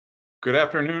Good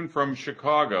afternoon from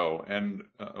Chicago, and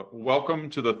welcome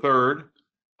to the third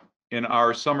in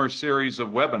our summer series of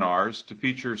webinars to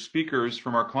feature speakers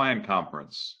from our client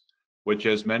conference, which,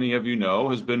 as many of you know,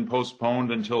 has been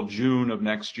postponed until June of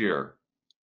next year.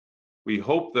 We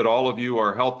hope that all of you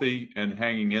are healthy and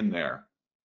hanging in there.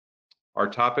 Our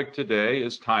topic today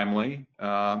is timely,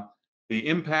 the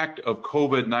impact of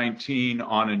COVID-19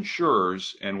 on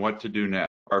insurers and what to do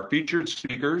next. Our featured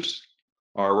speakers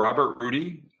are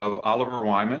Rudy of Oliver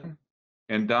Wyman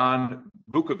and Donn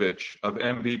Vucovich of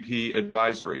MVP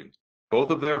Advisory.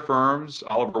 Both of their firms,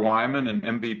 Oliver Wyman and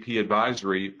MVP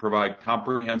Advisory, provide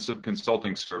comprehensive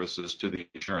consulting services to the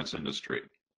insurance industry.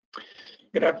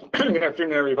 Good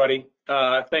afternoon, everybody.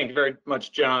 Thank you very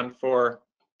much, John, for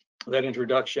that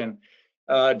introduction.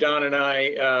 Don and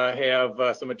I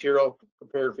have some material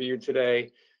prepared for you today.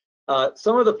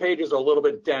 Some of the pages are a little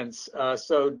bit dense,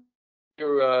 so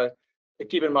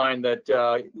keep in mind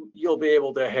that you'll be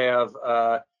able to have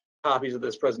copies of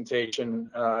this presentation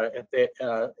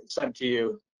sent to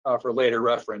you for later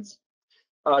reference.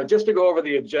 Just to go over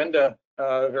the agenda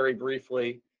very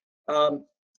briefly.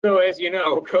 So as you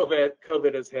know,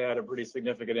 COVID has had a pretty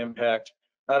significant impact,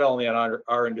 not only on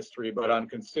our industry, but on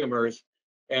consumers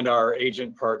and our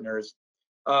agent partners.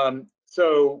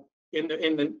 So in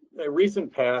the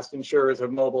recent past, insurers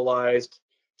have mobilized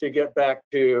to get back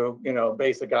to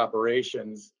basic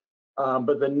operations,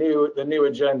 but the new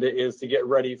agenda is to get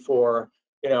ready for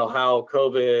how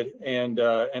COVID and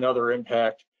other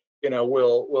impact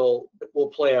will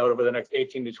play out over the next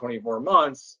 18 to 24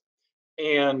 months,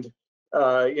 and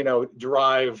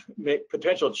make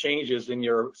potential changes in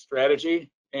your strategy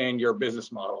and your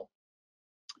business model.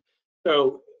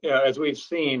 So as we've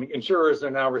seen, insurers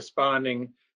are now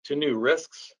responding to new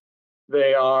risks.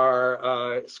 They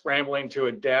are scrambling to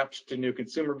adapt to new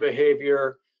consumer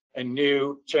behavior and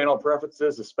new channel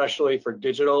preferences, especially for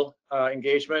digital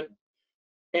engagement,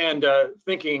 and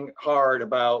thinking hard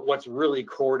about what's really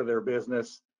core to their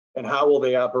business and how will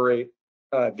they operate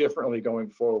differently going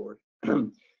forward.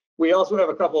 We also have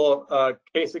a couple of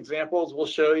case examples we'll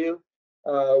show you,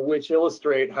 which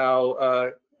illustrate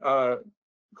how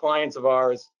clients of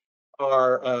ours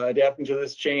are adapting to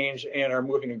this change and are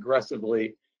moving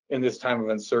aggressively in this time of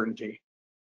uncertainty.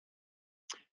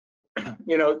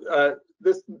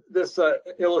 This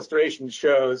illustration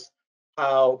shows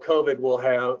how COVID will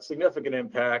have significant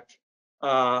impact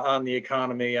on the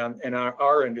economy and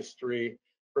our industry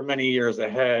for many years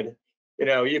ahead.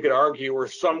 You could argue we're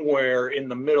somewhere in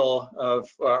the middle of,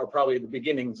 or probably the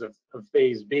beginnings of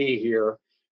phase B here,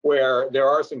 where there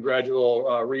are some gradual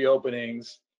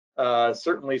reopenings.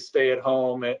 Certainly stay at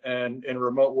home and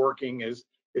remote working is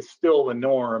still the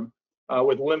norm,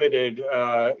 with limited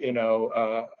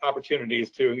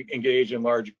opportunities to engage in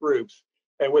large groups,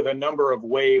 and with a number of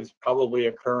waves probably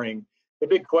occurring. The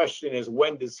big question is,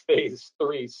 when does phase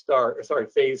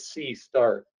C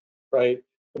start, right?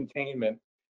 Containment.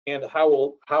 And how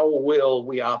will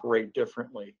we operate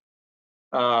differently?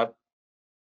 And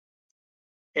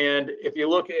if you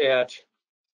look at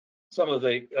some of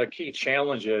the key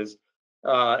challenges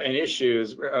and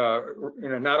issues,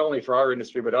 not only for our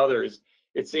industry but others,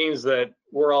 it seems that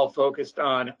we're all focused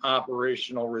on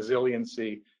operational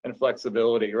resiliency and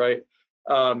flexibility, right?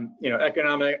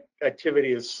 Economic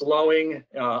activity is slowing,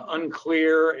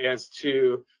 unclear as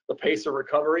to the pace of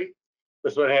recovery.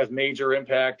 This one has major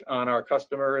impact on our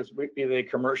customers, be they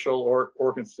commercial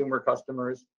or consumer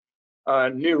customers.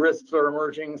 New risks are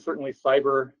emerging, certainly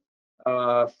cyber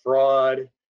fraud,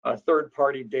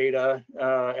 third-party data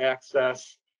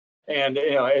access, and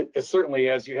certainly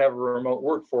as you have a remote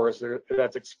workforce,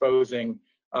 that's exposing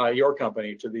your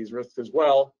company to these risks as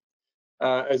well.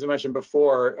 As I mentioned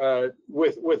before,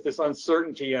 with this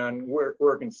uncertainty on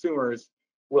where consumers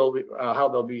will be, how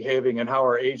they'll be behaving, and how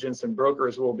our agents and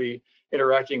brokers will be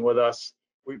interacting with us,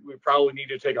 we probably need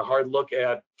to take a hard look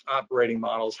at operating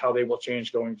models, how they will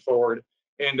change going forward,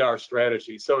 and our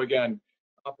strategy. So again,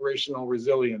 operational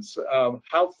resilience.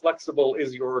 How flexible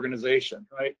is your organization,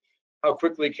 right? How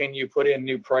quickly can you put in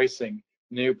new pricing,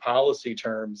 new policy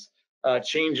terms,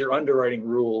 change your underwriting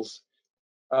rules,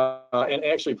 and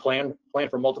actually plan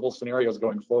for multiple scenarios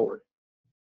going forward?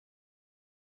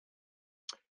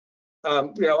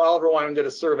 Oliver Wyman did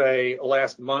a survey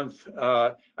last month.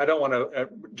 I don't want to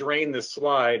drain this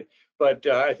slide, but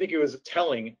I think it was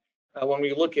telling when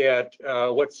we look at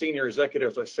what senior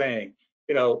executives are saying.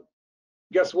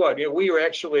 Guess what? We were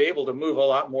actually able to move a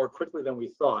lot more quickly than we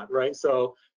thought, right?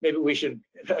 So maybe we should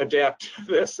adapt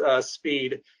this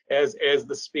speed as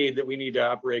the speed that we need to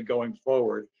operate going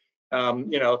forward.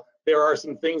 There are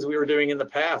some things we were doing in the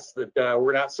past that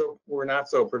were not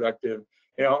so productive.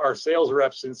 our sales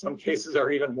reps in some cases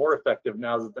are even more effective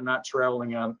now that they're not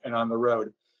traveling on the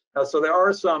road. So there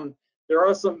are some.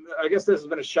 I guess this has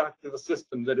been a shock to the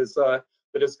system that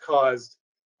has caused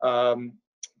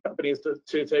companies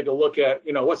to take a look at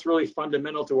what's really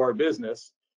fundamental to our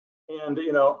business, and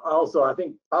also I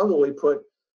think probably put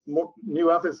more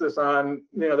new emphasis on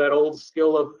that old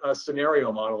skill of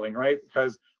scenario modeling, right?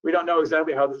 Because we don't know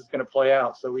exactly how this is going to play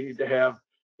out, so we need to have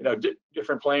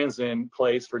different plans in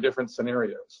place for different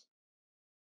scenarios.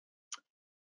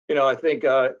 I think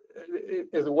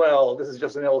as well, this is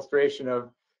just an illustration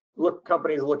of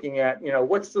companies looking at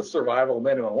what's the survival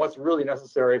minimum, what's really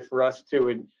necessary for us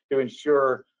to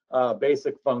ensure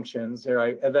basic functions,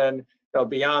 right? And then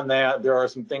beyond that, there are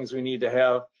some things we need to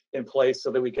have in place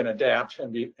so that we can adapt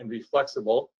and be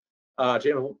flexible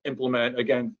to implement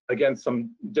again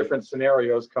some different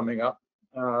scenarios coming up.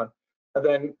 And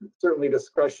then certainly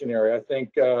discretionary. I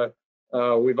think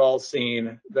we've all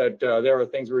seen that there are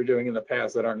things we were doing in the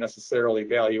past that aren't necessarily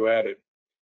value added.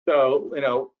 So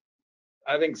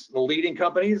I think the leading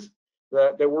companies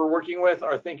that we're working with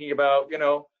are thinking about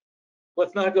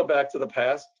let's not go back to the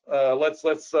past. Let's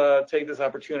take this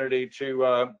opportunity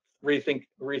to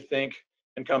rethink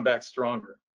and come back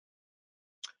stronger.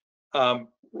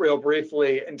 Real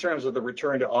briefly, in terms of the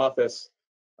return to office,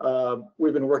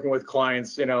 we've been working with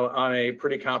clients, on a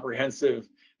pretty comprehensive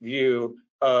view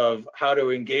of how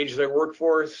to engage their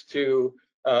workforce, to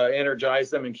energize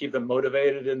them and keep them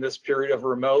motivated in this period of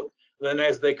remote. Then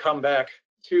as they come back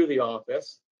to the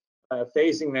office,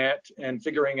 phasing that and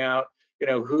figuring out,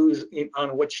 who's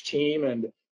on which team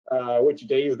and which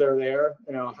days they're there.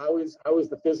 How is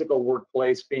the physical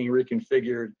workplace being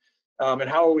reconfigured, and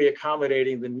how are we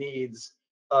accommodating the needs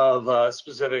of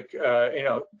specific,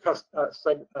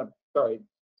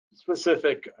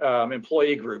 specific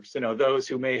employee groups. Those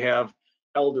who may have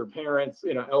elder parents,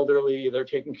 elderly they're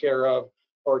taking care of,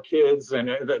 or kids, and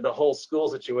the whole school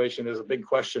situation is a big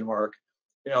question mark.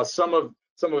 Some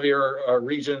of your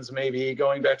regions may be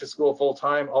going back to school full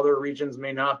time, other regions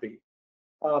may not be.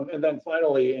 And then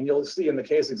finally, and you'll see in the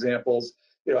case examples,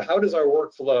 how does our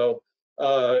workflow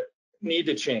need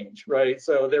to change, right?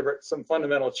 So there were some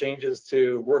fundamental changes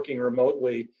to working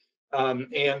remotely, and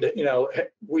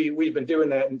we've been doing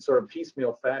that in sort of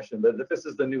piecemeal fashion. But if this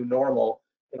is the new normal,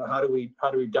 how do we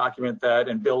document that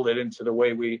and build it into the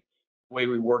way we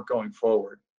work going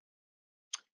forward?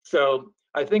 So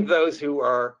I think those who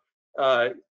are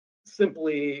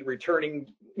simply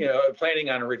returning, planning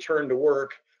on a return to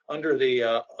work under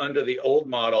the old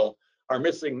model are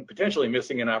potentially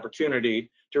missing an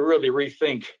opportunity to really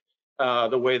rethink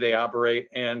the way they operate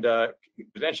and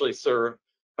potentially serve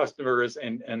customers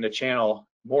and the channel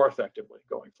more effectively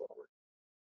going forward.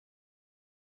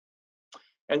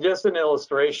 And just an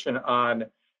illustration on,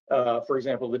 for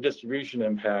example, the distribution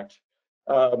impact.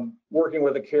 Working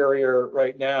with a carrier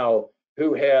right now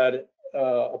who had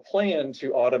a plan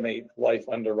to automate life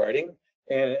underwriting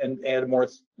and add more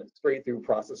straight through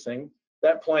processing.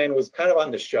 That plan was kind of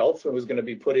on the shelf. It was going to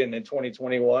be put in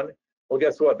 2021. Well,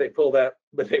 guess what? They pulled that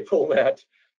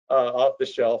off the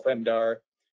shelf and are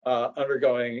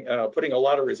putting a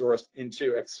lot of resource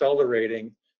into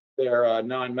accelerating their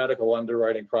non-medical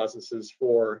underwriting processes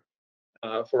for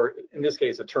in this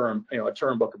case a term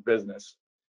book of business.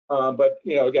 But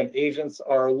again, agents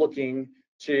are looking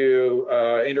to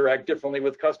interact differently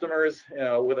with customers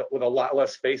with a lot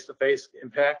less face-to-face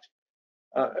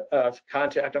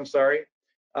contact. I'm sorry.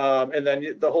 And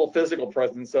then the whole physical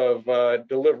presence of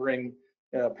delivering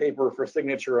paper for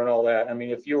signature and all that. I mean,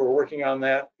 if you were working on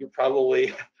that, you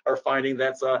probably are finding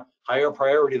that's a higher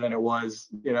priority than it was,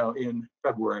 in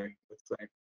February, let's say.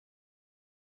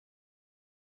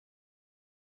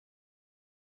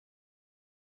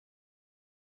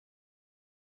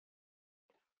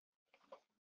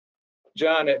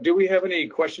 John, do we have any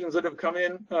questions that have come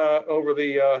in over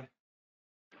the?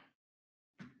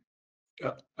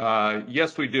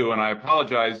 Yes, we do, and I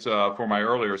apologize for my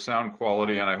earlier sound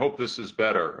quality, and I hope this is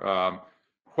better.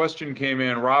 Question came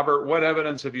in, Robert, what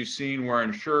evidence have you seen where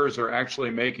insurers are actually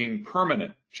making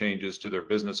permanent changes to their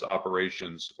business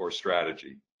operations or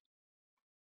strategy?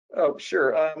 Oh,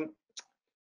 sure.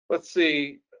 Let's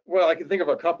see. Well, I can think of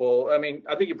a couple. I mean,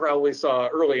 I think you probably saw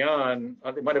early on,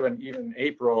 it might have been even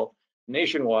April,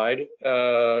 Nationwide,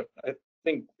 I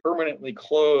think permanently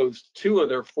closed 2 of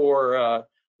their 4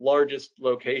 largest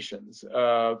locations.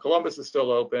 Columbus is still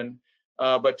open,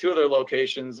 but 2 of their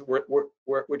locations,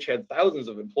 which had thousands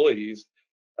of employees,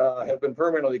 have been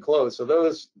permanently closed. So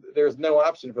there's no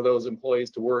option for those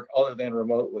employees to work other than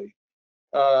remotely.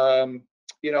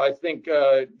 I think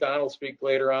Donn will speak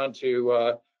later on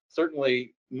to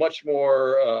certainly much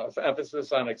more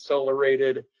emphasis on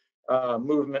accelerated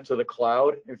movement to the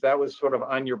cloud. If that was sort of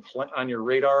on your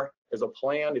radar as a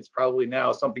plan, it's probably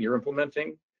now something you're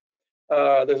implementing.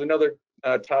 There's another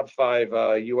top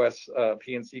 5 U.S.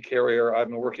 P&C carrier I've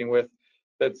been working with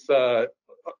that's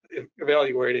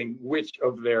evaluating which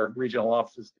of their regional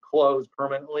offices to close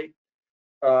permanently.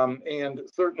 And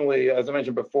certainly, as I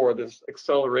mentioned before, this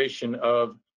acceleration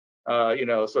of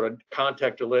sort of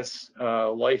contactless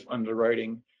life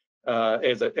underwriting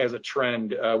as a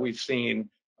trend. We've seen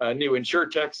new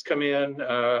insurtechs come in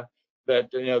that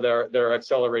they're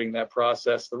accelerating that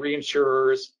process. The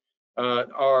reinsurers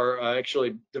are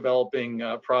actually developing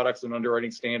products and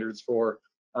underwriting standards for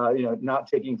not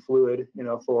taking fluid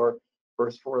for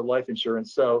life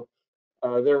insurance. So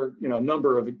there are a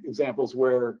number of examples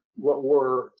where what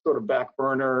were sort of back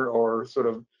burner or sort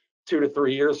of 2 to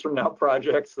 3 years from now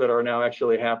projects that are now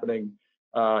actually happening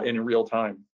in real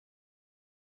time.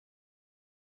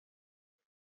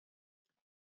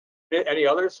 Any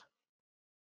others?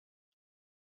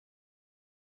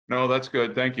 No, that's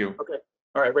good. Thank you. Okay.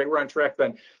 All right, we're on track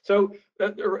then. So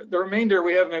the remainder,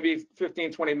 we have maybe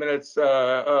 15, 20 minutes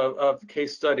of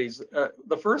case studies.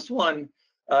 The first one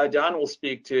Donn will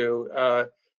speak to,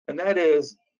 and that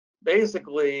is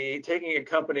basically taking a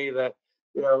company that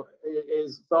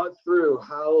is thought through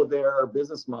how their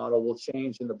business model will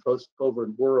change in the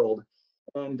post-COVID world,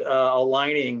 and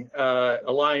aligning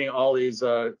all these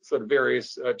sort of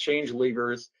various change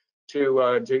levers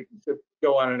to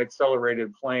go on an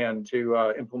accelerated plan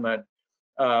to implement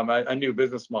a new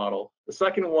business model. The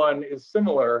second one is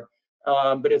similar,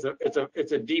 but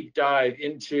it's a deep dive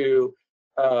into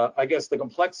I guess the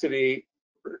complexity,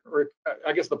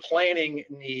 I guess the planning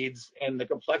needs and the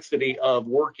complexity of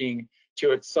working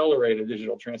to accelerate a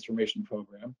digital transformation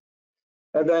program.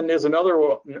 And then there's another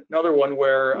one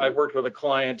where I've worked with a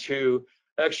client who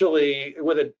actually,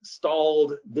 with a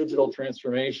stalled digital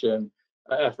transformation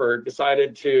effort,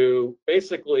 decided to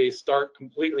basically start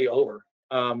completely over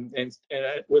and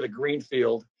with a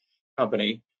greenfield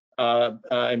company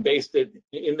and based it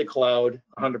in the cloud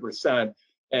 100%.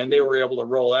 And they were able to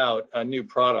roll out new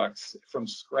products from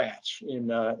scratch in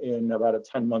about a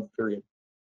 10-month period.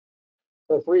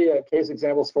 So 3 case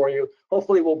examples for you.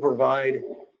 Hopefully we'll provide,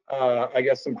 I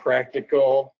guess, some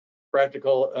practical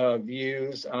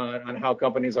views on how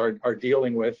companies are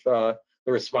dealing with the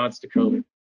response to COVID.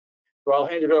 So I'll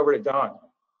hand it over to Donn.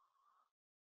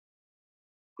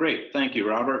 Great, thank you,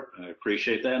 Robert. I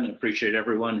appreciate that and appreciate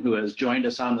everyone who has joined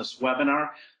us on this webinar.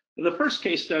 The first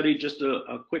case study, just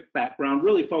a quick background,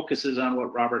 really focuses on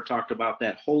what Robert talked about,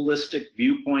 that holistic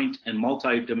viewpoint and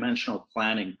multi-dimensional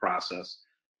planning process.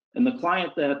 And the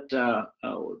client that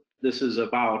this is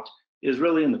about is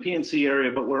really in the P&C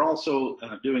area, but we're also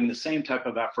doing the same type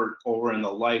of effort over in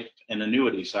the life and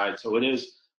annuity side. So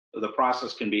the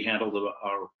process can be handled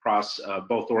across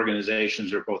both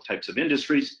organizations or both types of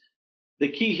industries. The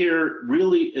key here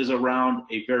really is around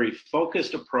a very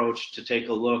focused approach to take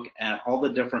a look at all the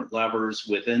different levers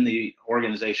within the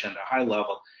organization at a high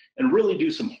level and really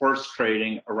do some horse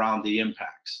trading around the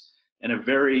impacts in a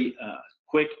very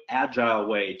quick, agile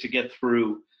way to get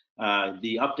through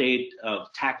the update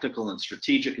of tactical and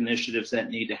strategic initiatives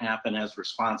that need to happen as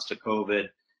response to COVID,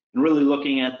 and really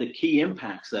looking at the key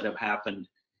impacts that have happened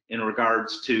in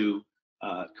regards to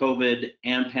COVID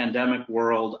and pandemic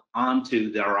world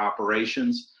onto their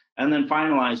operations, and then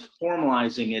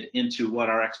formalizing it into what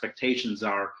our expectations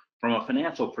are from a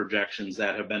financial projections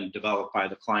that have been developed by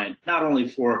the client, not only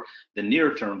for the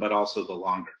near term, but also the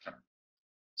longer term.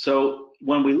 So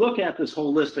when we look at this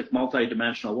holistic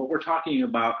multidimensional, what we're talking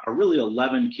about are really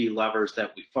 11 key levers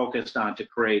that we focused on to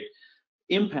create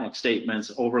impact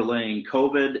statements overlaying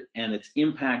COVID and its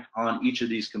impact on each of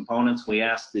these components. We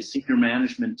asked the senior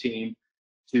management team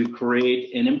to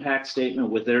create an impact statement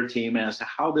with their team as to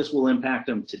how this will impact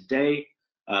them today,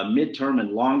 midterm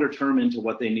and longer term into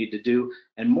what they need to do,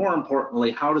 and more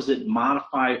importantly, how does it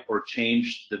modify or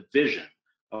change the vision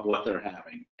of what they're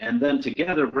having. And then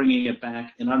together bringing it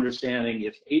back and understanding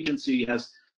if agency has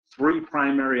 3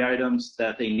 primary items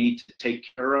that they need to take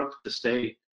care of to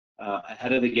stay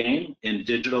ahead of the game in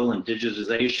digital and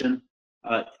digitization,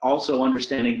 also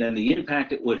understanding then the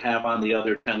impact it would have on the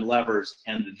other 10 levers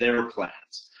and their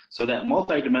plans. So that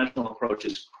multidimensional approach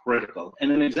is critical.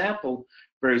 And an example,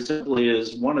 very simply,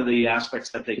 is one of the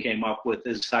aspects that they came up with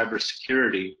is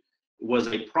cybersecurity was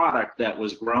a product that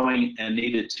was growing and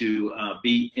needed to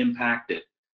be impacted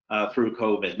through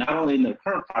COVID, not only in the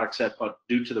current product set, but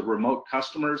due to the remote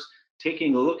customers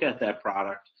taking a look at that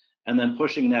product and then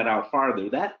pushing that out farther.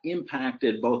 That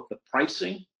impacted both the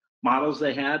pricing models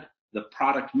they had, the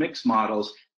product mix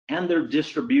models, and their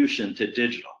distribution to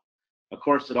digital. Of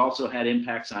course, it also had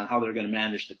impacts on how they're going to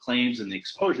manage the claims and the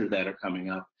exposure that are coming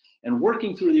up. And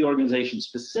working through the organization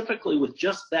specifically with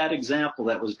just that example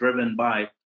that was driven by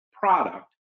product,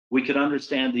 we could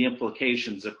understand the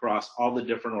implications across all the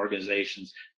different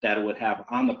organizations that it would have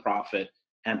on the profit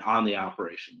and on the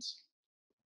operations.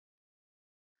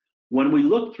 When we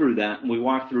looked through that and we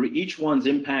walked through each one's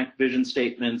impact vision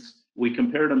statements, we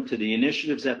compared them to the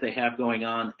initiatives that they have going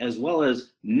on, as well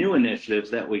as new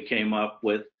initiatives that we came up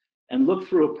with, and looked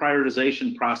through a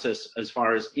prioritization process as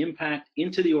far as impact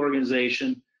into the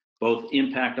organization, both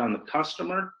impact on the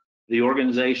customer, the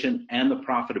organization, and the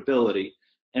profitability.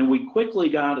 And we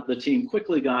the team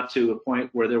quickly got to a point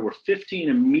where there were 15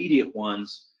 immediate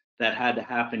ones that had to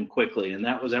happen quickly. And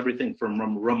that was everything from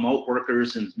remote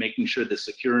workers and making sure the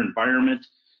secure environment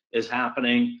is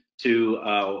happening,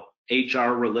 to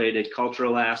HR-related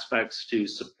cultural aspects to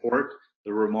support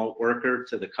the remote worker,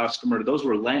 to the customer. Those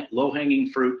were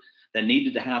low-hanging fruit that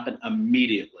needed to happen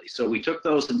immediately. So we took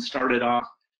those and started off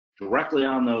directly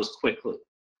on those quickly.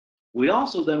 We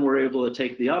also then were able to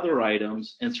take the other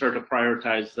items and start to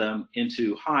prioritize them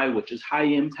into high, which is high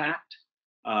impact,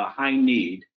 high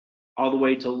need, all the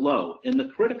way to low. And the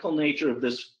critical nature of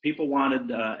this, people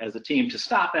wanted as a team to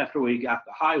stop after we got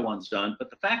the high ones done. But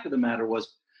the fact of the matter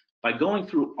was, by going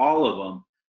through all of them,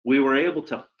 we were able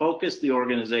to focus the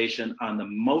organization on the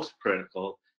most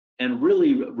critical and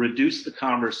really reduce the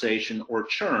conversation or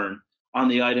churn on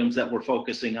the items that were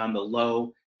focusing on the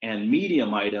low and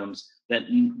medium items that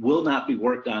will not be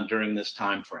worked on during this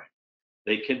time frame.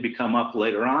 They can become up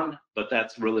later on, but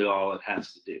that's really all it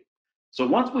has to do. So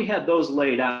once we had those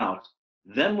laid out,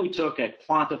 then we took at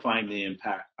quantifying the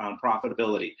impact on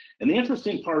profitability. And the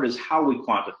interesting part is how we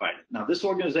quantified it. Now, this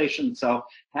organization itself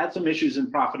had some issues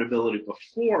in profitability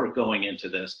before going into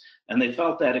this, and they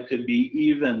felt that it could be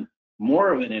even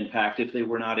more of an impact if they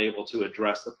were not able to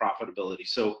address the profitability.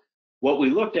 So what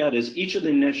we looked at is each of the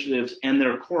initiatives and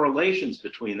their correlations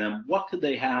between them. What could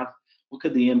they have? What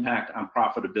could the impact on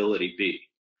profitability be?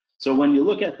 So when you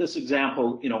look at this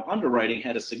example, underwriting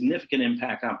had a significant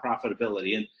impact on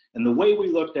profitability. And the way we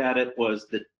looked at it was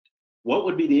that what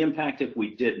would be the impact if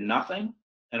we did nothing,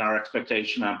 and our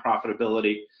expectation on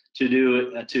profitability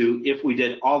to if we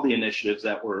did all the initiatives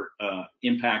that were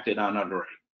impacted on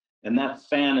underwriting. And that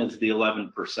span is the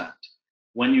 11%.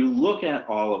 When you look at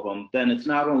all of them, then it's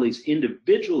not only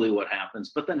individually what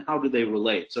happens, but then how do they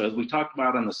relate? So as we talked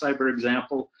about on the cyber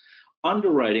example,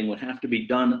 underwriting would have to be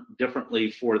done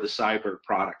differently for the cyber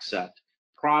product set.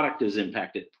 Product is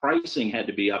impacted. Pricing had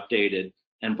to be updated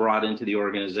and brought into the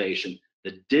organization.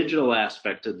 The digital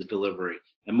aspect of the delivery.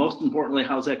 And most importantly,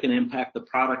 how's that going to impact the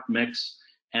product mix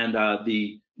and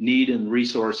the need and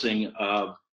resourcing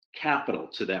of capital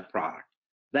to that product.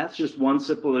 That's just one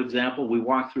simple example. We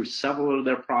walked through several of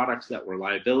their products that were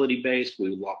liability based.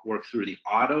 We worked through the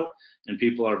auto, and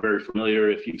people are very familiar,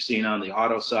 if you've seen on the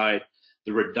auto side,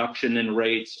 the reduction in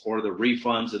rates or the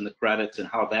refunds and the credits and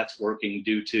how that's working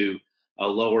due to a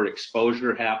lower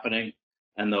exposure happening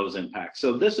and those impacts.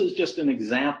 So this is just an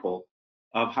example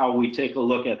of how we take a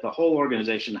look at the whole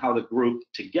organization, how the group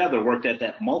together worked at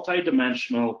that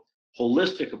multidimensional,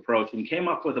 holistic approach and came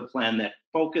up with a plan that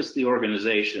focused the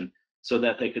organization so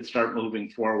that they could start moving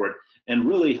forward and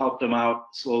really helped them out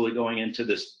slowly going into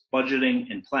this budgeting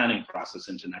and planning process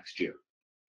into next year.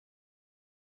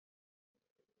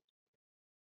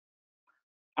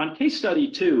 On case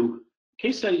study two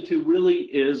really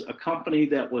is a company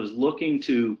that was looking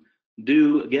to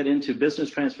get into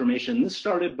business transformation. This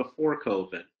started before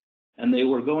COVID, and they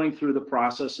were going through the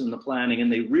process and the planning,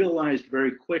 and they realized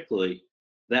very quickly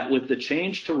that with the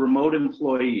change to remote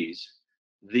employees,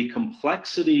 the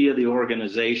complexity of the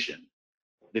organization,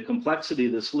 the complexity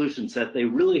of the solution set, they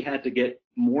really had to get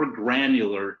more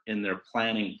granular in their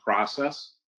planning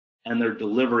process and their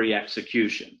delivery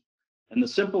execution. And the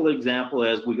simple example,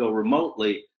 as we go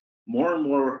remotely, more and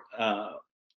more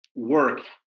work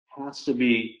has to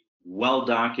be well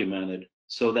documented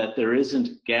so that there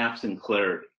isn't gaps in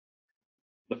clarity.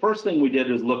 The first thing we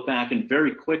did is look back and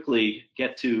very quickly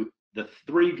get to the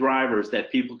three drivers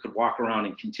that people could walk around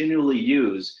and continually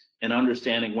use in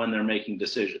understanding when they're making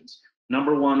decisions.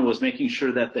 Number one was making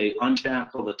sure that they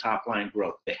unshackle the top line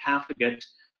growth. They have to get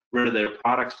rid of their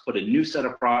products, put a new set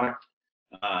of product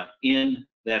in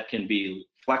that can be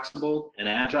flexible and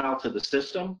agile to the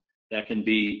system, that can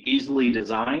be easily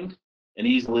designed and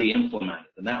easily implemented.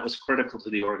 And that was critical to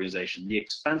the organization. The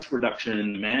expense reduction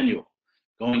in the manual,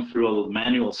 going through all the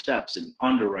manual steps in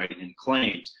underwriting and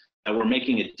claims that were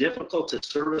making it difficult to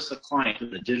service a client in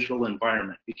the digital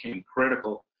environment became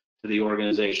critical to the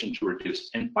organization to reduce.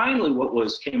 And finally, what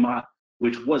came out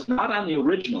which was not on the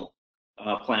original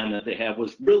plan that they have,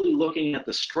 was really looking at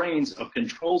the strains of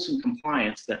controls and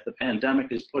compliance that the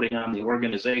pandemic is putting on the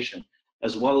organization,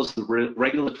 as well as the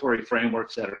regulatory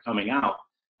frameworks that are coming out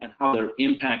and how they're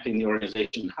impacting the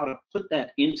organization, how to put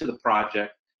that into the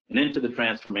project and into the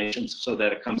transformation so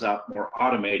that it comes out more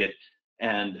automated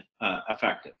and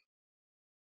effective.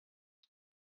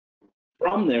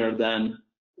 From there, then,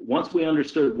 once we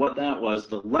understood what that was,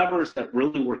 the levers that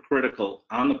really were critical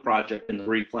on the project and the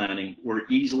replanning were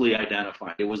easily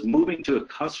identified. It was moving to a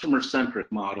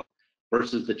customer-centric model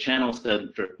versus the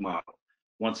channel-centric model.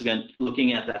 Once again,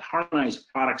 looking at that harmonized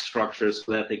product structure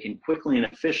so that they can quickly and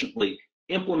efficiently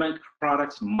implement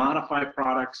products, modify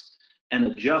products, and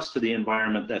adjust to the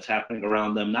environment that's happening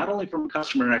around them, not only from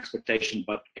customer expectation,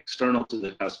 but external to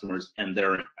the customers and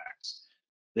their impacts.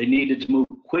 They needed to move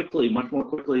quickly, much more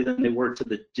quickly than they were to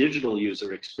the digital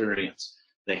user experience.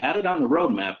 They had it on the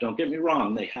roadmap, don't get me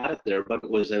wrong, they had it there, but it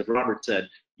was, as Robert said,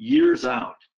 years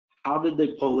out. How did they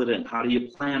pull it in? How do you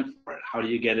plan for it? How do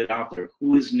you get it out there?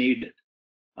 Who is needed?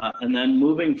 And then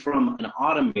moving from an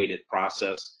automated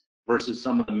process versus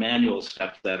some of the manual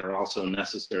steps that are also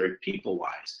necessary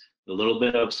people-wise. A little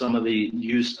bit of some of the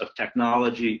use of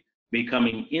technology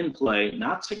becoming in play,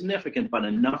 not significant, but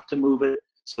enough to move it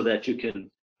so that you can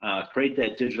create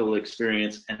that digital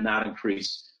experience and not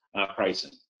increase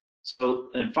pricing. So,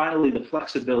 and finally, the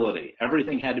flexibility.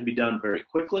 Everything had to be done very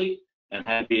quickly and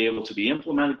had to be able to be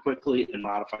implemented quickly and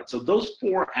modified. So those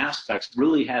four aspects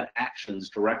really had actions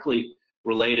directly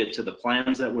related to the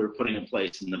plans that we were putting in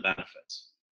place and the benefits.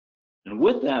 And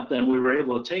with that, then we were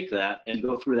able to take that and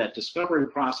go through that discovery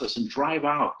process and drive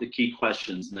out the key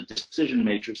questions and the decision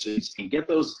matrices and get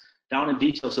those down in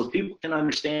detail so people can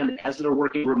understand as they're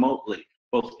working remotely,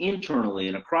 both internally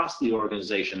and across the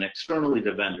organization, externally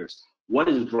to vendors, what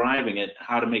is driving it,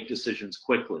 how to make decisions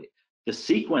quickly. The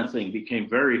sequencing became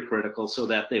very critical so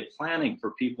that the planning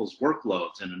for people's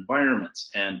workloads and environments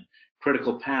and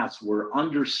critical paths were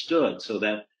understood so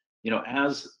that, you know,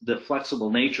 as the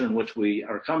flexible nature in which we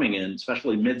are coming in,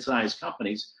 especially mid-sized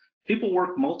companies, people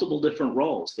work multiple different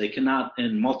roles. They cannot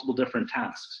in multiple different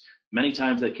tasks. Many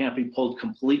times they can't be pulled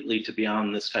completely to be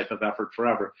on this type of effort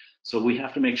forever. So we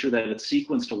have to make sure that it's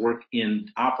sequenced to work in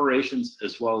operations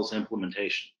as well as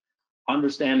implementation.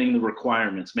 Understanding the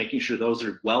requirements, making sure those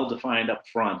are well defined up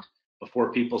front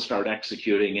before people start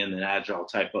executing in an agile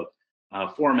type of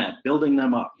format, building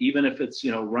them up, even if it's,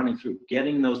 you know, running through,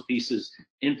 getting those pieces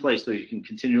in place so you can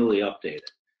continually update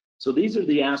it. So these are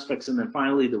the aspects, and then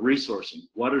finally the resourcing.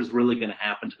 What is really going to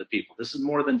happen to the people? This is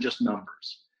more than just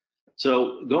numbers.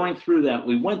 So going through that,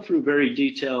 we went through very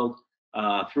detailed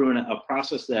through a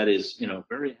process that is, you know,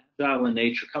 very agile in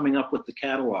nature, coming up with the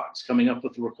catalogs, coming up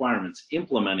with the requirements,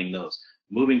 implementing those.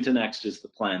 Moving to next is the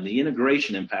plan, the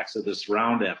integration impacts of the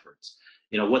surround efforts.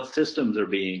 You know, what systems are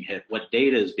being hit, what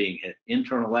data is being hit,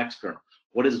 internal, external,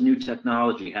 what is new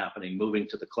technology happening, moving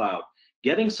to the cloud.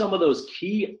 Getting some of those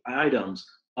key items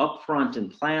up front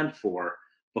and planned for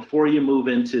before you move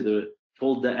into the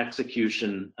full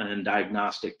execution and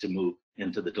diagnostic to move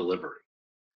into the delivery.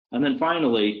 And then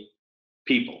finally,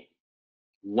 people.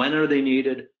 When are they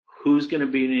needed? Who's going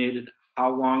to be needed?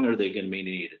 How long are they going to be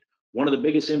needed? One of the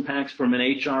biggest impacts from an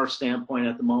HR standpoint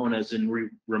at the moment, as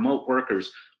in remote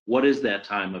workers, what is that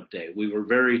time of day? We were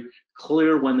very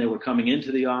clear when they were coming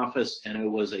into the office, and it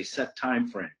was a set time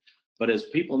frame. But as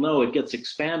people know, it gets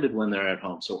expanded when they're at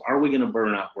home. So are we going to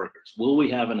burn out workers? Will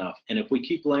we have enough? And if we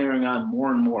keep layering on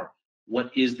more and more,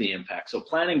 what is the impact? So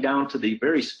planning down to the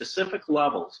very specific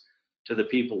levels to the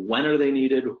people. When are they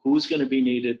needed? Who's going to be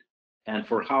needed? And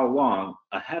for how long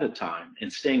ahead of time?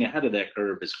 And staying ahead of that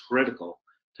curve is critical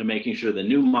to making sure the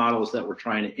new models that we're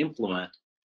trying to implement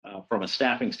from a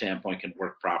staffing standpoint can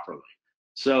work properly.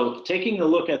 So taking a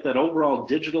look at that overall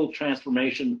digital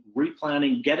transformation,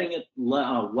 replanning, getting it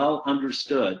well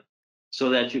understood so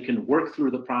that you can work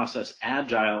through the process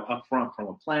agile upfront from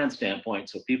a plan standpoint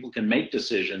so people can make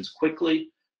decisions quickly,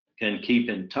 can keep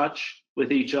in touch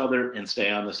with each other and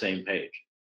stay on the same page.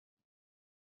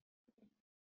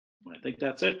 I think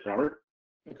that's it, Robert.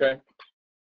 Okay.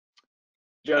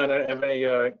 John, have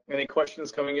any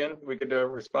questions coming in we could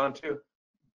respond to?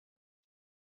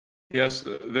 Yes,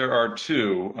 there are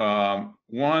two.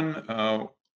 One,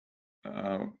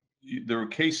 the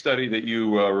case study that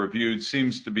you reviewed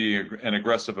seems to be an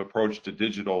aggressive approach to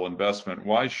digital investment.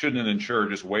 Why shouldn't an insurer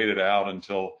just wait it out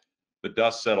until the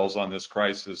dust settles on this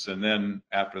crisis and then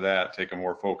after that take a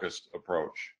more focused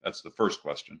approach? That's the first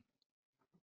question.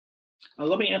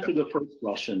 Let me answer the first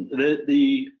question.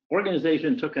 The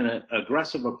organization took an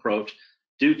aggressive approach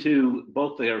due to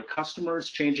both their customers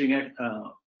changing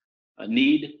a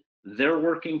need they're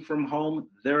working from home,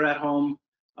 they're at home,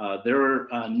 they're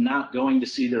not going to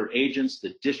see their agents.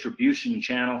 The distribution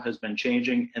channel has been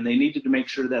changing, and they needed to make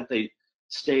sure that they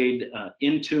stayed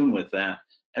in tune with that,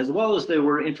 as well as they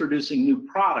were introducing new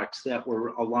products that were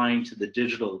aligned to the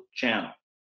digital channel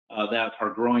that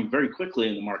are growing very quickly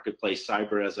in the marketplace.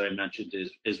 Cyber, as I mentioned,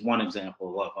 is one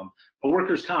example of them. But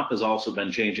workers' comp has also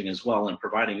been changing as well, and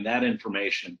providing that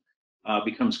information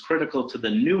becomes critical to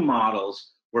the new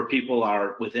models where people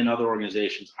are within other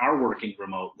organizations are working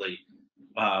remotely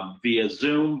via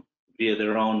Zoom, via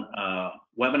their own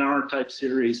webinar type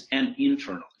series, and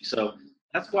internally. So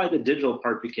that's why the digital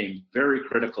part became very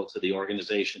critical to the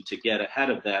organization to get ahead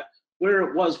of that. Where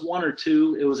it was one or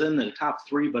two, it was in the top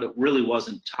three, but it really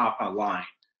wasn't top of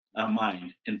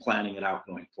mind in planning it out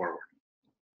going forward.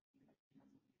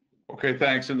 Okay,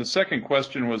 thanks. And the second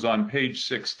question was on page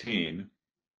 16.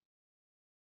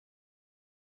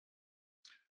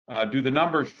 Do the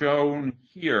numbers shown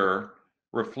here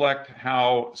reflect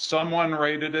how someone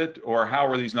rated it, or how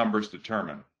were these numbers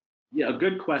determined? Yeah, a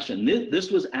good question.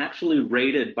 This was actually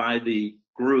rated by the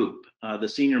group, the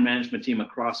senior management team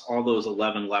across all those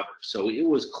 11 levers. So it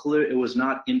was clear, it was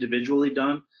not individually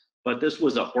done, but this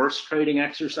was a horse trading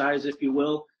exercise, if you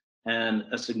will, and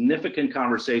a significant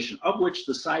conversation, of which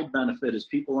the side benefit is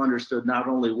people understood not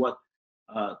only what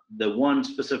the one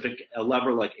specific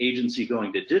lever like agency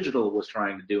going to digital was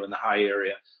trying to do in the high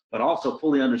area, but also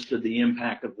fully understood the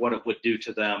impact of what it would do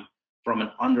to them from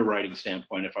an underwriting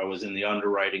standpoint if I was in the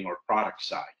underwriting or product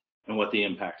side, and what the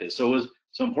impact is. So it was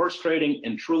some horse trading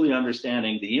and truly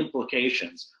understanding the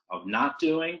implications of not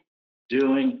doing,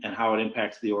 and how it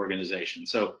impacts the organization.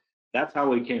 So that's how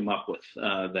we came up with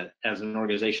that as an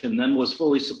organization, and then was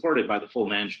fully supported by the full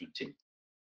management team.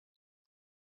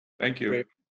 Thank you. Great.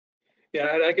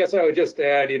 Yeah, and I guess I would just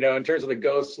add, in terms of the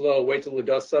go slow, wait till the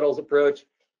dust settles approach,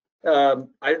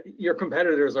 your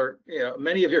competitors are,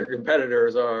 many of your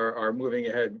competitors are moving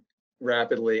ahead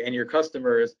rapidly, and your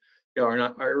customers,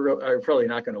 are probably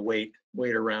not going to wait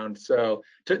around. So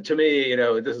to me,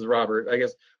 this is Robert. I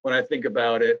guess when I think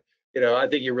about it, I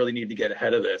think you really need to get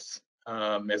ahead of this,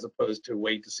 as opposed to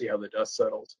wait to see how the dust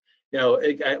settles.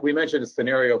 We mentioned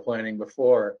scenario planning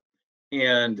before,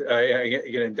 and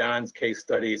again, in Donn's case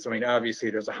studies, I mean, obviously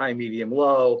there's a high, medium,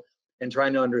 low, and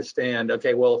trying to understand,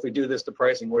 okay, well, if we do this to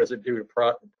pricing, what does it do to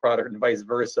product, and vice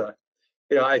versa?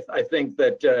 I think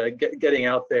that getting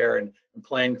out there and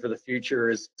planning for the future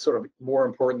is sort of more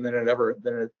important than it ever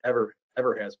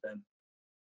has been.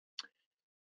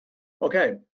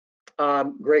 Okay,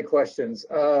 great questions.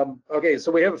 Okay,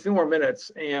 so we have a few more minutes,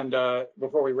 and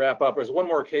before we wrap up, there's one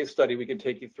more case study we can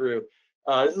take you through.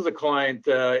 This is a client,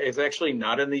 it's actually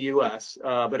not in the US,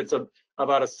 but it's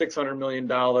about a $600 million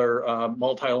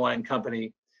multi-line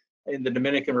company in the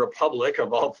Dominican Republic,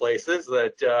 of all places,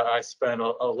 that I spent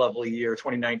a lovely year,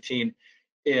 2019,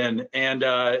 in. And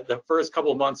the first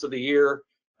couple of months of the year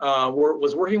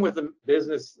was working with the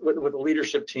business, with the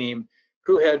leadership team,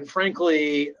 who had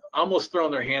frankly almost thrown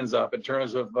their hands up in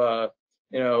terms of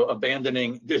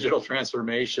abandoning digital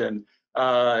transformation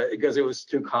because it was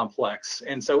too complex.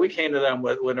 And so we came to them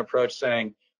with an approach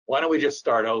saying, why don't we just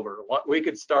start over? We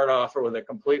could start off with a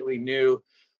completely new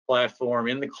platform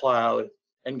in the cloud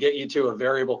and get you to a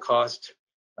variable cost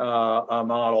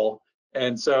model.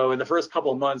 And so in the first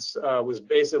couple of months was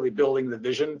basically building the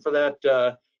vision for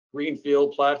that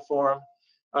greenfield platform,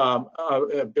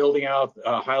 building out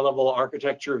a high-level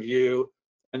architecture view,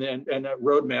 and a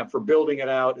roadmap for building it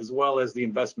out, as well as the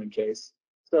investment case.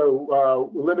 So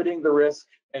limiting the risk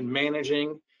and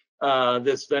managing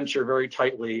this venture very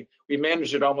tightly. We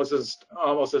managed it almost as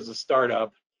a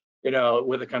startup,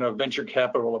 with a kind of venture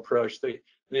capital approach. The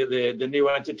new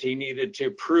entity needed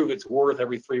to prove its worth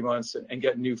every 3 months and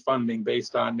get new funding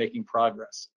based on making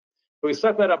progress. So we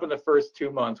set that up in the first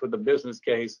 2 months with the business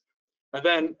case. And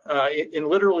then in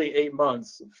literally 8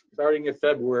 months, starting in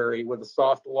February with a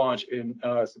soft launch in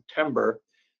September,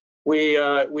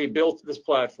 we built this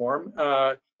platform,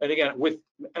 and again, with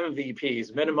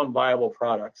MVPs, minimum viable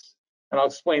products. And I'll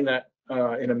explain that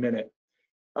in a minute.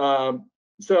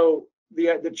 So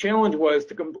the challenge was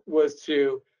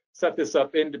to set this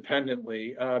up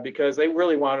independently because they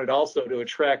really wanted also to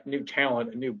attract new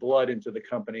talent and new blood into the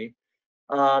company.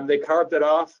 They carved it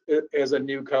off as a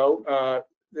new co,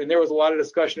 and there was a lot of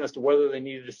discussion as to whether they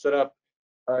needed to set up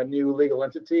a new legal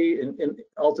entity, and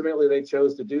ultimately they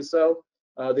chose to do so.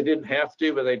 They didn't have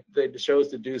to, but they chose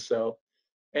to do so.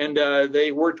 And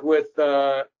they worked with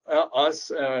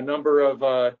us, a number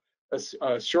of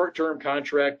short-term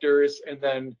contractors, and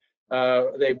then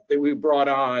we brought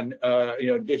on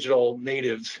digital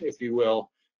natives, if you will,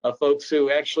 folks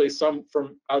who actually, some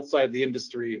from outside the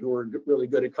industry who are really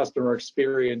good at customer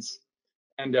experience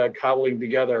and cobbling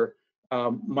together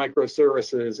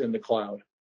microservices in the cloud.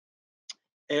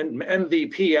 And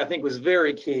MVP, I think, was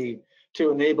very key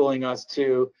to enabling us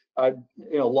to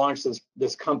launch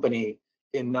this company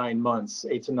in 9 months,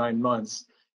 8 to 9 months.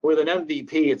 With an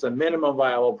MVP, it's a minimum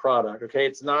viable product. Okay,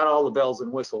 it's not all the bells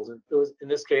and whistles. It was, in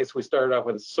this case, we started off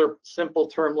with a simple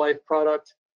term life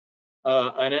product,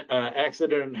 an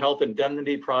accident and health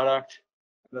indemnity product,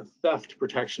 and a theft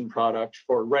protection product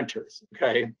for renters.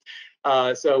 Okay,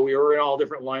 so we were in all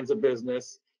different lines of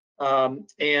business,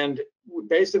 and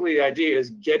basically the idea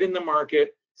is get in the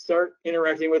market, start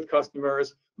interacting with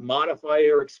customers, modify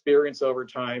your experience over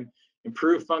time,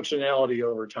 improve functionality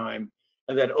over time,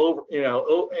 and then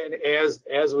and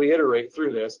as we iterate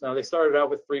through this. Now they started out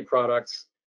with 3 products.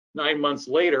 9 months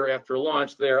later, after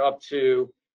launch, they're up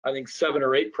to, I think, 7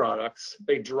 or 8 products.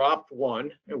 They dropped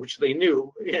one, which they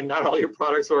knew, and not all your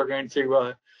products are going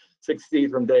to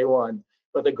succeed from day one.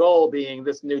 But the goal being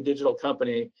this new digital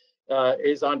company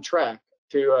is on track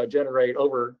to generate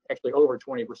over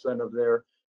 20% of their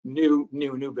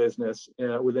new business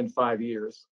within 5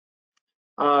 years.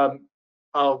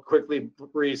 I'll quickly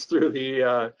breeze through the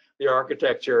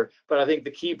architecture, but I think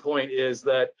the key point is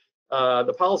that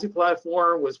the policy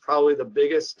platform was probably the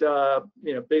biggest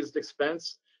biggest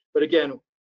expense. But again,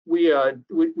 we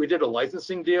did a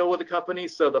licensing deal with the company,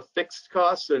 so the fixed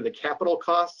costs or the capital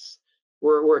costs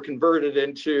were converted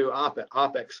into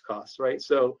OpEx costs, right?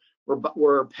 So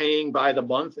we're paying by the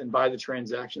month and by the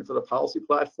transaction for the policy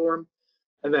platform,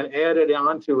 and then added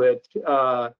onto it,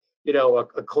 a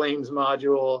claims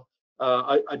module,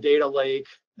 a data lake,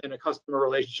 and a customer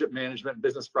relationship management,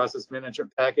 business process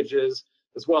management packages,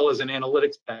 as well as an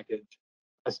analytics package.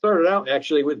 I started out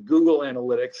actually with Google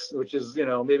Analytics, which is,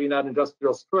 maybe not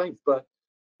industrial strength, but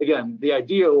again, the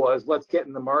idea was let's get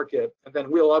in the market and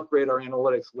then we'll upgrade our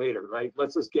analytics later, right?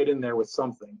 Let's just get in there with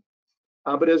something.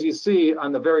 But as you see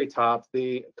on the very top,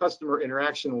 the customer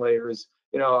interaction layers,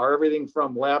 are everything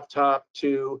from laptop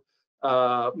to,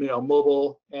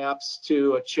 mobile apps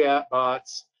to chat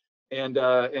bots, and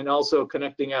also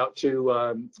connecting out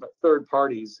to third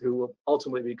parties who will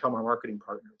ultimately become our marketing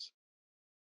partners.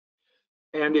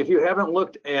 And if you haven't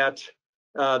looked at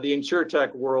the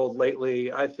InsurTech world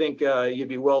lately, I think you'd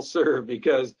be well served,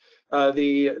 because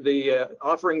the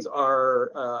offerings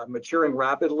are maturing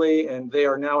rapidly, and they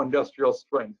are now industrial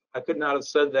strength. I could not have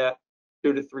said that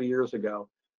 2 to 3 years ago.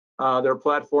 There are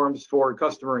platforms for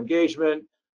customer engagement.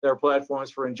 There are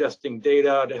platforms for ingesting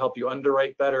data to help you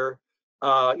underwrite better.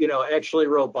 Actually,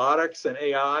 robotics and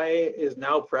AI is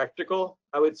now practical,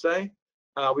 I would say.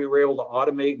 We were able to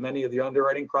automate many of the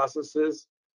underwriting processes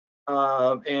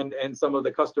and some of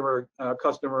the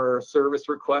customer service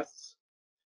requests.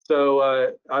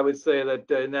 So I would say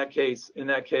that in that case,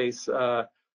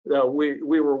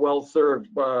 we were well served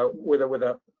with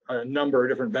a number of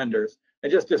different vendors.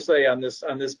 And just to say on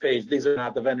this page, these are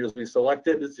not the vendors we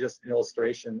selected. It's just an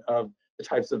illustration of the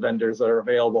types of vendors that are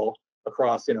available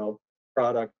across,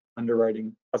 product,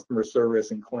 underwriting, customer service,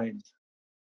 and claims.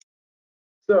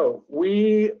 So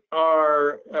we've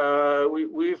wanted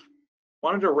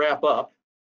to wrap up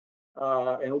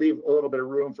and leave a little bit of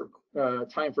room for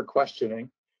time for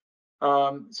questioning.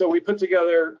 So we put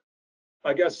together,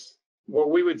 I guess,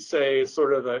 what we would say is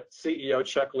sort of the CEO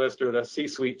checklist or the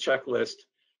C-suite checklist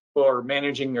for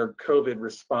managing your COVID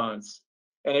response.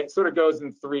 And it sort of goes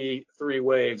in three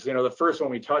waves. The first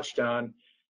one we touched on,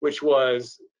 which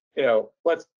was,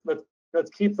 let's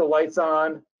keep the lights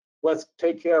on, let's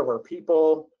take care of our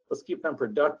people, let's keep them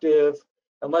productive,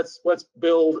 and let's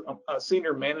build a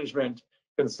senior management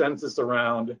consensus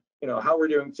around, how we're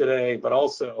doing today, but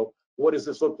also what does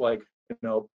this look like,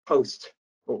 post,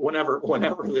 whenever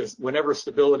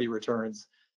stability returns,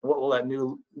 and what will that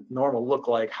new normal look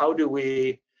like? How do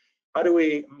we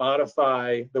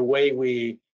modify the way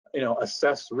we,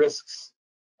 assess risks?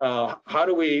 How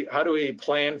do we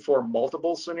plan for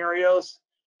multiple scenarios?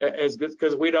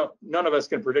 Because none of us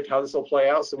can predict how this will play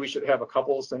out, so we should have a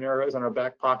couple of scenarios in our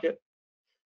back pocket.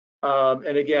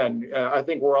 And again, I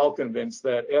think we're all convinced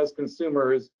that as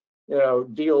consumers,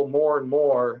 deal more and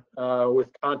more with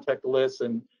contactless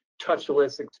and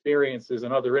touchless experiences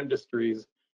in other industries,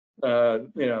 we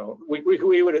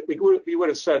would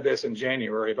have said this in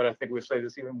January, but I think we say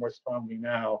this even more strongly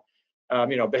now.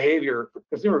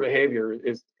 Consumer behavior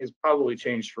is probably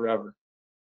changed forever.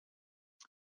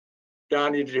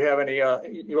 Donn, did you have any?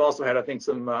 You also had, I think,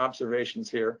 some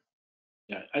observations here.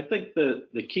 Yeah, I think the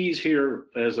keys here,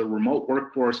 as a remote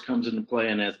workforce comes into play,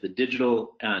 and as the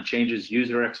digital changes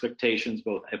user expectations,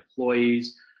 both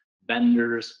employees,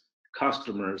 vendors,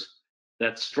 customers,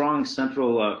 that strong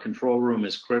central control room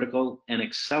is critical, and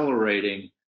accelerating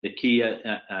the key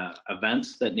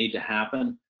events that need to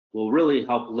happen will really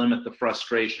help limit the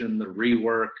frustration, the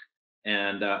rework,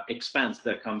 and expense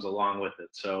that comes along with it.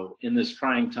 So in this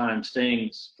trying time,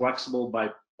 staying flexible by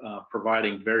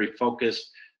providing very focused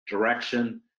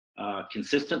direction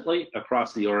consistently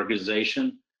across the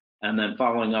organization, and then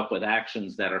following up with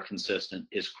actions that are consistent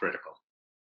is critical.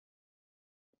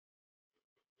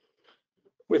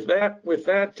 With that,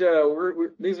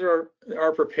 these are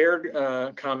our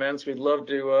prepared comments. We'd love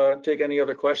to take any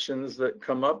other questions that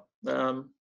come up.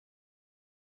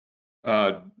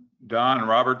 Don and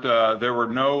Robert, there were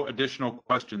no additional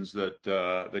questions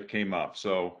that came up.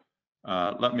 So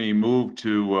let me move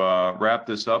to wrap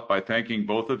this up by thanking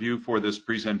both of you for this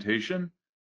presentation.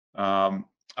 I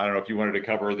don't know if you wanted to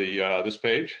cover this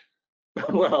page.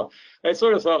 Well, it's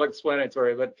sort of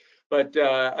self-explanatory, but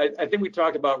I think we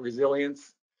talked about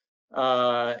resilience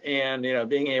and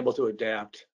being able to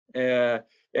adapt.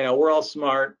 We're all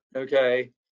smart,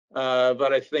 okay,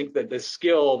 but I think that the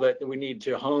skill that we need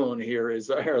to hone here is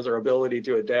our ability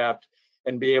to adapt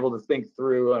and be able to think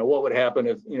through what would happen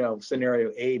if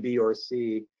scenario A, B, or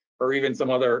C, or even some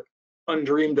other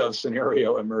undreamed of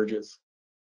scenario emerges.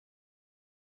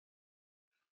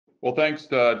 Well, thanks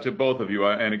to both of you.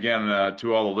 And again,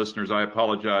 to all the listeners, I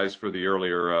apologize for the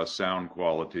earlier sound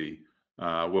quality.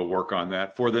 We'll work on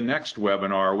that. For the next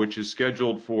webinar, which is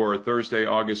scheduled for Thursday,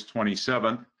 August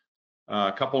 27th,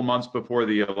 a couple months before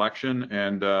the election,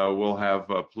 and we'll have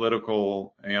a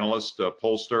political analyst,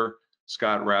 pollster,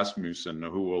 Scott Rasmussen,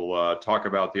 who will talk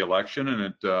about the election, and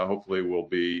it hopefully will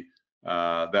be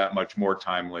that much more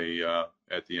timely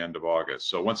at the end of August.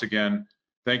 So once again,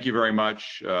 thank you very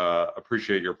much.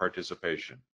 Appreciate your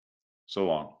participation. So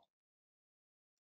long.